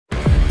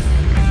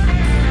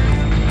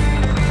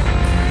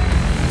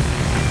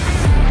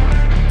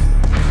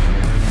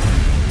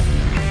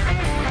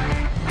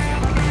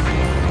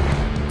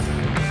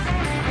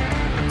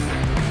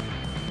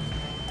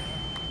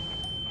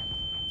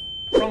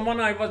when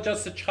I was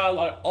just a child,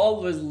 I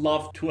always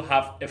loved to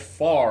have a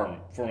farm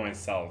for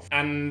myself.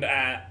 And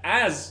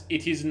as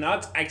it is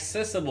not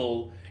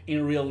accessible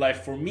in real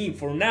life for me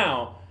for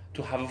now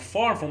to have a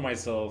farm for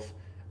myself,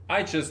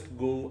 I just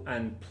go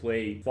and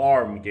play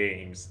farm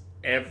games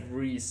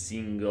every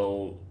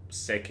single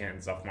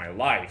seconds of my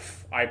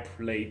life. I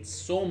played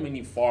so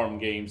many farm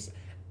games,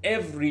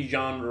 every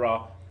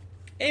genre,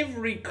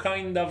 every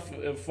kind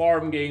of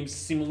farm games,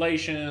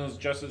 simulations,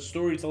 just a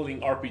storytelling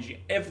RPG,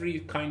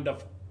 every kind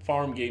of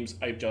farm games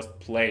I've just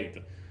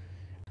played.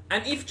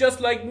 And if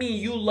just like me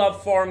you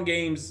love farm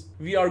games,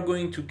 we are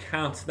going to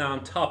count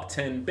down top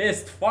 10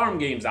 best farm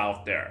games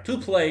out there to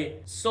play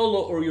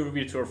solo or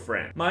with your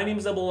friend. My name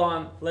is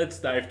Abulan, let's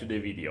dive to the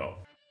video.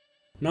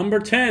 Number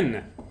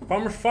 10,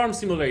 Farm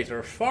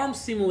Simulator. Farm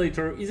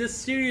Simulator is a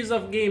series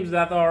of games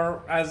that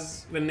are,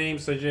 as the name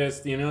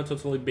suggests,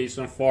 totally based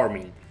on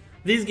farming.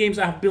 These games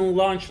have been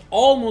launched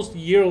almost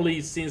yearly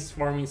since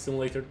Farming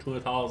Simulator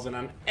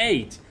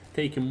 2008,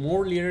 taking a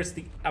more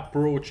realistic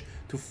approach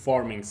to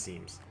farming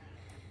sims.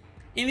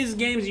 In these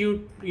games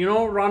you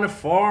run a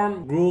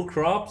farm, grow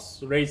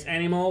crops, raise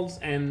animals,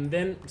 and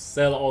then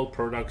sell all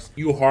products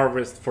you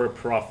harvest for a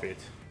profit.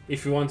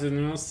 If you want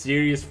a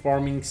serious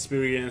farming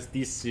experience,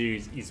 this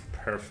series is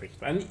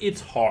perfect. And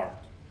it's hard.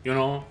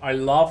 I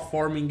love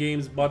farming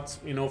games, but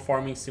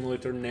Farming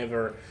Simulator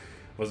never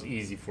was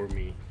easy for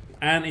me.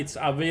 And it's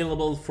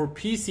available for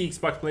PC,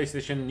 Xbox,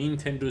 PlayStation,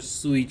 Nintendo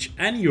Switch,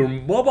 and your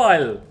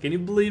mobile. Can you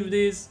believe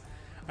this?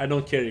 I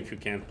don't care if you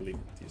can't believe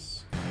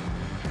this.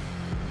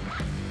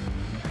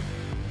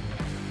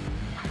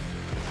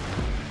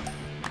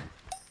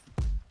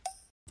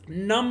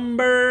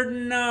 Number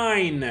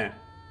 9,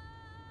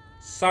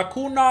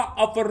 Sakuna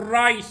of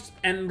Rise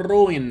and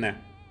Ruin.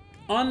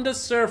 On the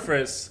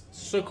surface,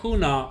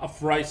 Sakuna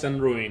of Rise and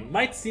Ruin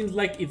might seem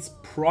like it's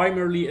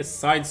primarily a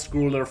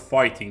side-scroller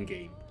fighting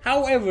game.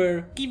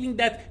 However, given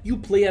that you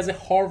play as a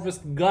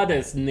harvest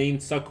goddess named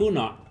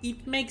Sakuna,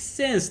 it makes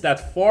sense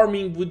that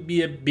farming would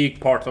be a big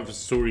part of the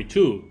story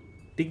too.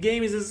 The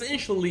game is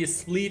essentially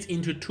split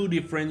into two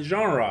different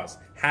genres,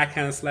 hack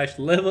and slash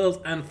levels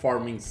and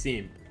farming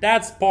sim.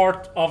 That's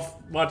part of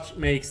what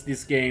makes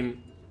this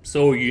game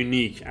so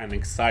unique and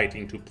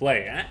exciting to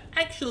play.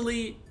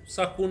 Actually,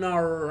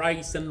 Sakuna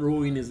Rise and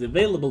Ruin is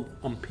available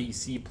on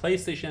PC,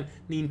 PlayStation,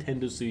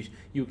 Nintendo Switch.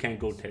 You can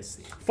go test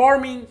it.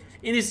 Farming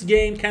in this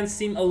game can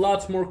seem a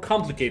lot more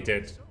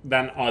complicated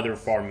than other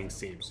farming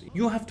sims.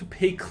 You have to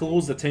pay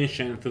close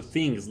attention to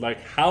things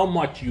like how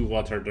much you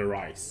water the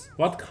rice,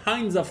 what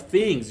kinds of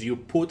things you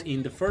put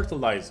in the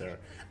fertilizer,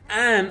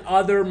 and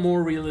other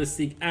more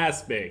realistic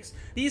aspects.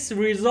 This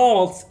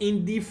results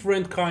in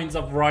different kinds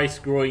of rice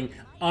growing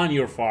on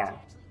your farm.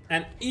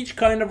 And each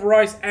kind of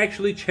rice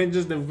actually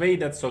changes the way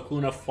that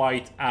Sakuna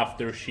fights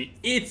after she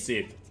eats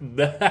it.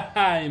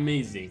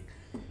 Amazing.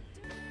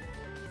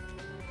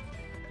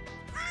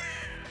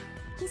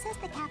 He says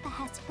the Kappa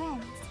has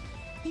friends.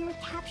 They were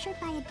captured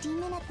by a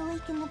demon at the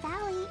lake in the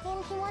valley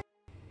and he wants...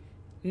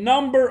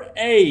 Number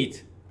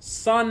 8,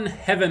 Sun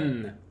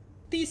Heaven.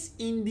 This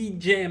indie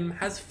gem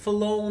has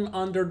flown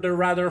under the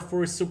radar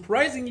for a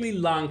surprisingly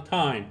long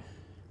time,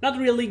 not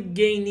really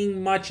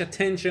gaining much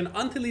attention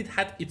until it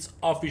had its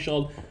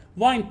official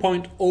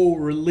 1.0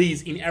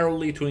 release in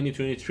early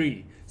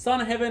 2023.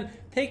 Sun Heaven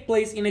takes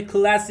place in a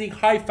classic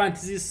high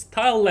fantasy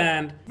style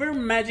land where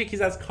magic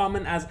is as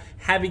common as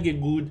having a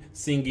good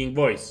singing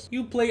voice.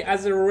 You play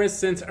as a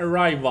recent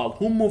arrival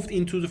who moved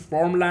into the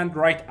farmland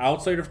right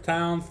outside of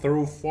town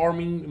through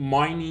farming,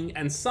 mining,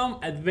 and some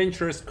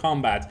adventurous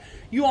combat.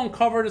 You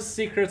uncover the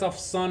secret of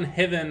Sun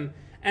Heaven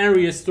and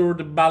restore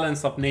the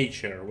balance of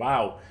nature.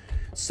 Wow.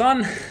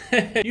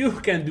 You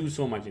can do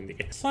so much in the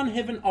game. Sun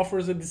Heaven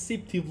offers a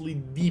deceptively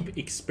deep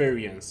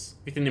experience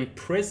with an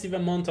impressive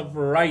amount of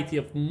variety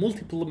of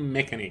multiple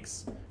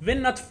mechanics.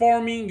 When not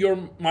farming,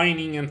 you're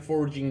mining and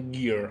forging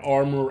gear,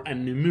 armor,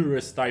 and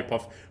numerous type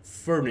of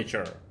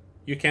furniture.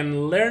 You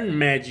can learn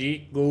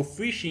magic, go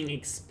fishing,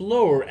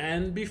 explore,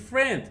 and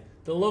befriend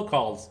the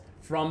locals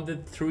from the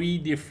 3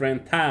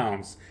 different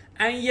towns.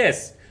 And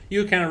yes,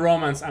 you can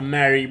romance and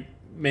marry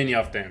many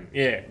of them.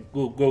 Yeah,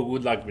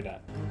 good luck with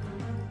that.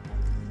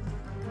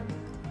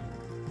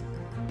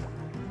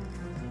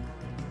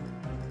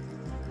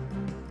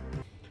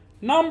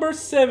 Number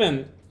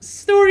 7,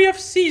 Story of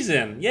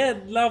Seasons. Yeah,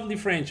 lovely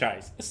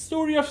franchise.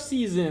 Story of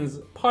Seasons,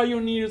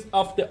 Pioneers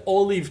of the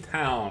Olive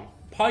Town.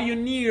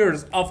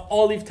 Pioneers of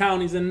Olive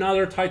Town is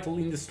another title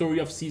in the Story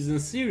of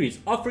Seasons series,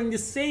 offering the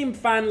same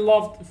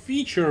fan-loved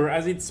feature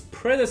as its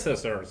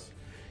predecessors.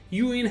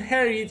 You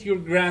inherit your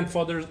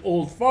grandfather's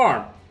old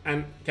farm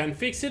and can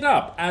fix it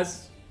up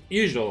as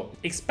usual,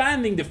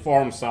 expanding the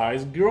farm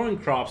size, growing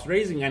crops,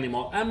 raising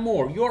animals, and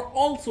more. You're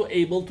also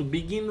able to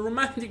begin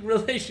romantic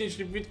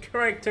relationship with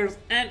characters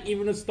and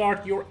even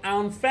start your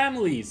own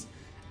families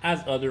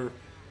as other,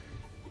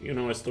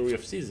 A Story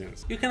of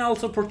Seasons. You can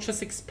also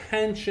purchase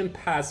expansion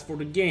pass for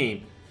the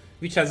game,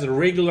 which has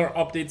regular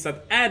updates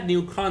that add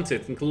new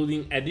content,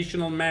 including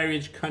additional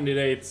marriage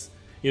candidates,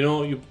 You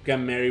know, you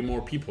can marry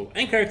more people.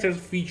 And characters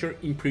featured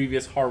in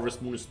previous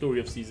Harvest Moon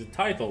Story of Season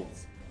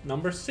titles.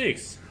 Number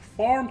 6.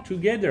 Farm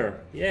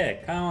Together. Yeah,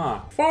 come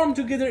on. Farm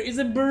Together is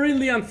a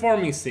brilliant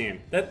farming sim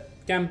that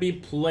can be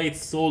played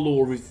solo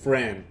or with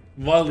friends.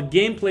 While the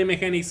gameplay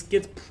mechanics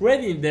get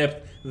pretty in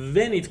depth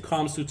when it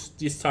comes to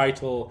this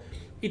title,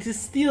 it is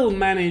still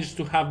managed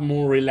to have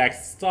more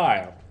relaxed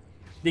style.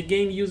 The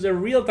game uses a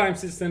real-time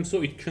system,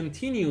 so it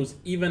continues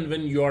even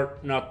when you are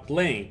not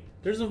playing.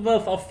 There's a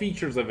wealth of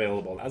features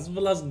available, as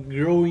well as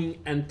growing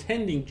and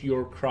tending to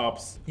your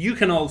crops. You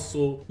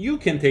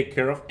can take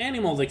care of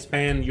animals,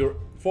 expand your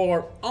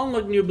farm,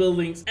 unlock new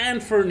buildings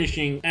and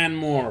furnishing, and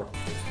more.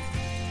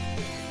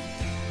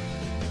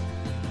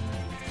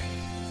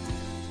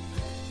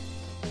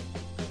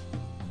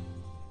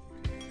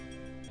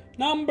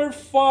 Number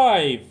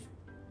 5.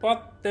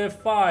 What the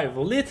 5?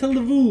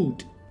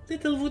 Littlewood.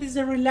 Littlewood is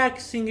a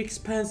relaxing,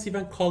 expansive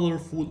and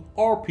colorful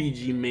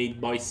RPG made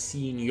by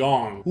Sean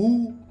Young,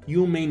 who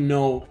you may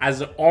know as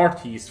the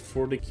artist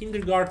for the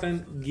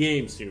Kindergarten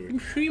game series. The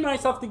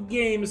premise of the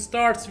game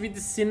starts with a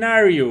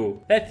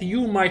scenario that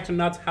you might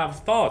not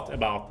have thought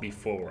about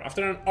before.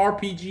 After an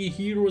RPG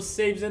hero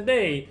saves a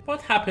day,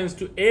 what happens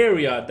to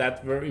areas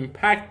that were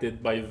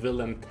impacted by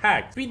villain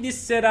attacks? With this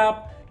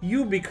setup,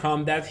 you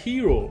become that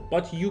hero,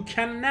 but you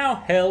can now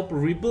help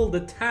rebuild the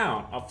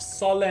town of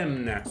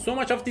Solemn. So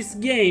much of this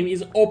game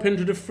is open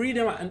to the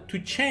freedom and to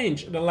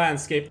change the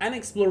landscape and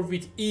explore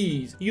with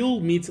ease. You'll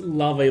meet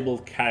lovable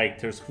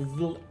characters who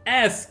will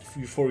ask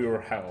you for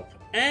your help,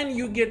 and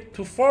you get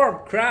to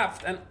farm,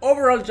 craft, and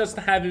overall just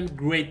having a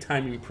great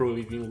time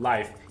improving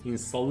life in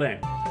Solemn.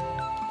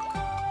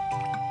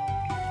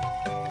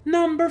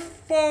 Number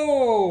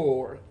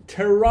 4.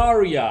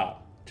 Terraria.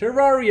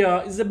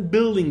 Terraria is a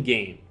building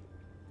game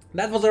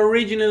that was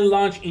originally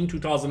launched in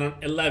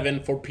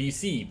 2011 for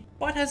PC,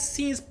 but has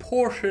since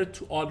ported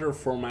to other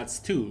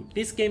formats too.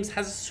 This game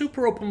has a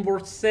super open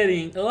world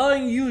setting,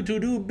 allowing you to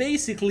do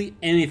basically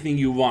anything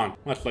you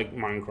want, much like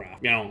Minecraft,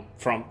 you know,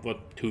 from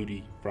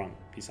 2D from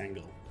this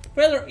angle.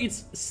 Whether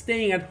it's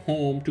staying at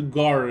home to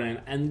garden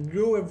and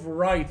grow a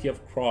variety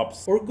of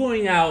crops, or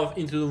going out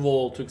into the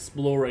world to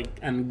explore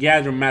and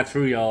gather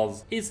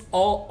materials, it's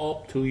all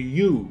up to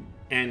you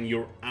and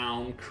your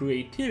own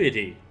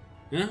creativity.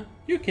 Huh?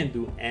 You can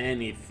do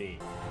anything.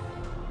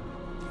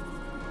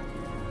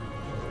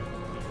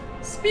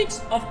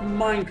 Speaks of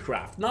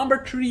Minecraft.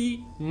 Number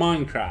 3,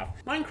 Minecraft.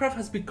 Minecraft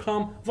has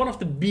become one of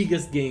the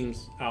biggest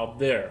games out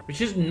there,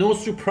 which is no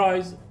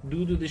surprise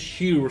due to the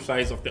sheer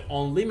size of the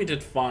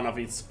unlimited fun of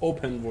its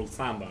open world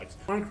sandbox.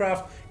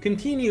 Minecraft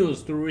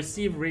continues to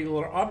receive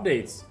regular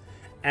updates,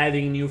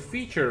 adding new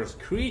features,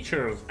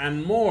 creatures,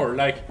 and more.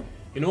 Like,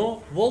 you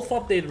know, Wolf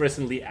update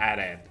recently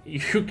added.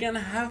 You can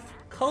have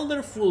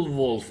colorful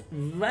wolf.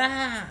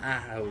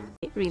 Wow!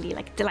 Really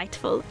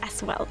delightful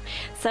as well.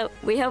 So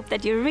we hope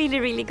that you're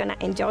really gonna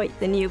enjoy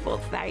the new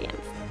wolf variant.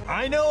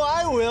 I know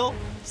I will.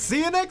 See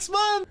you next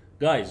month.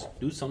 Guys,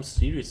 do some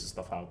serious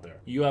stuff out there.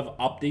 You have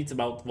updates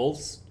about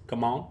wolves?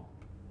 Come on.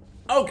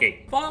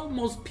 Okay, while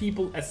most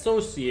people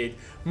associate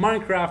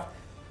Minecraft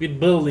with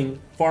building,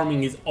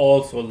 farming is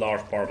also a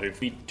large part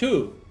of it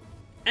too.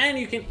 And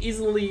you can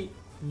easily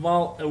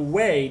while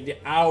away the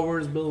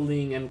hours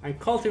building and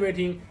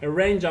cultivating a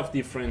range of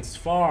different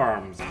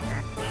farms.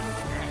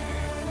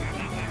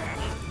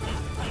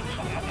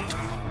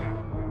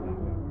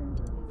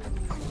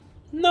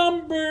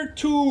 Number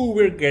 2,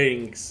 we're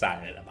getting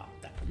excited about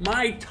that.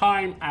 My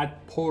Time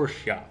at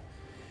Portia.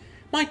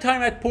 My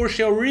Time at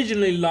Portia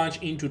originally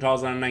launched in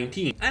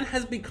 2019 and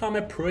has become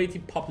a pretty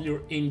popular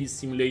indie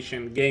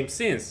simulation game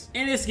since.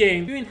 In this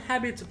game, you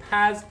inhabit a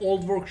past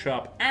old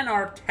workshop and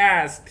are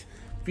tasked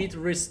with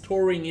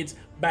restoring it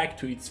back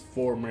to its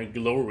former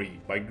glory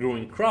by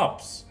growing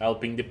crops,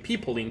 helping the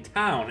people in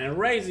town, and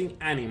raising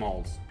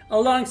animals.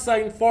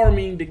 Alongside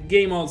farming, the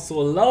game also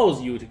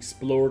allows you to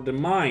explore the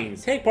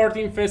mines, take part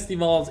in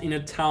festivals in the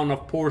town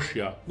of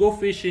Portia, go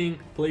fishing,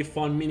 play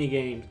fun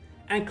minigames,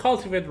 and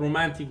cultivate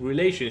romantic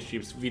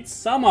relationships with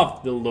some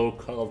of the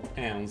local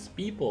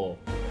townspeople.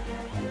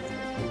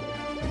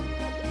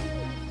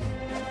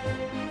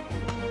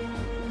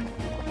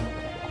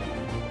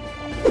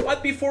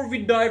 But before we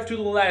dive to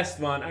the last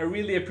one, I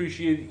really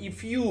appreciate it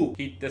if you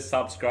hit the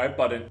subscribe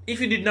button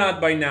if you did not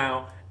by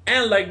now,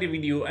 and like the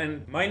video.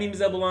 And my name is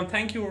Abulon,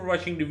 thank you for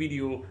watching the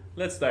video.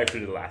 Let's dive to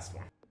the last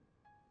one.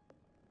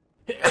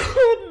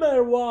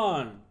 Number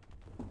 1.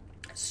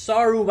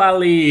 Saru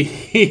Valley.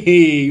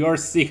 You're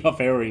sick of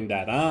hearing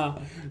that, huh?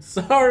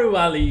 Saru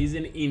Valley is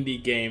an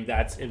indie game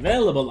that's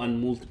available on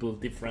multiple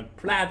different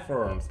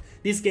platforms.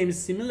 This game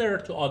is similar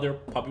to other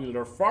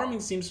popular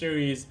farming sim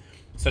series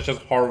such as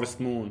Harvest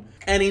Moon,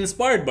 and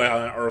inspired by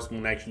Harvest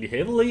Moon actually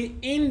heavily,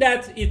 in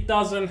that it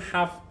doesn't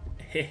have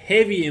a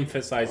heavy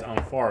emphasis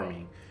on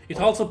farming. It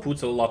also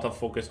puts a lot of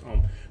focus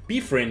on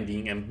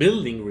befriending and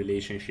building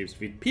relationships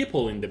with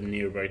people in the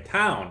nearby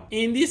town.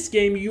 In this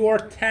game, you are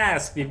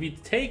tasked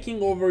with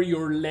taking over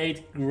your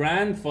late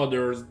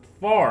grandfather's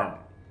farm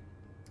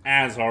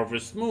as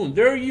Harvest Moon.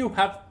 There you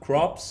have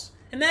crops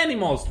and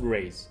animals to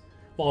raise,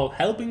 while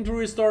helping to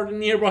restore the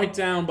nearby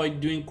town by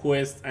doing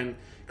quests and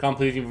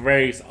completing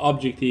various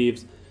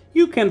objectives,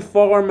 you can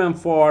farm and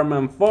farm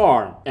and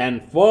farm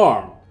and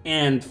farm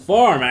and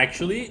farm.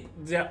 Actually,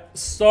 the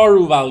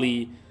Stardew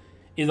Valley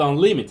is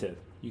unlimited.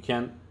 You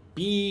can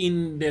be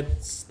in the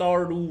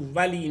Stardew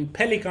Valley in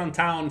Pelican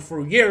Town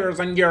for years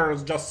and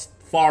years just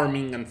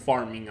farming and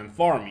farming and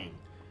farming.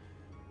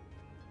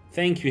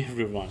 Thank you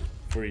everyone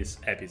for this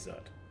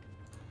episode.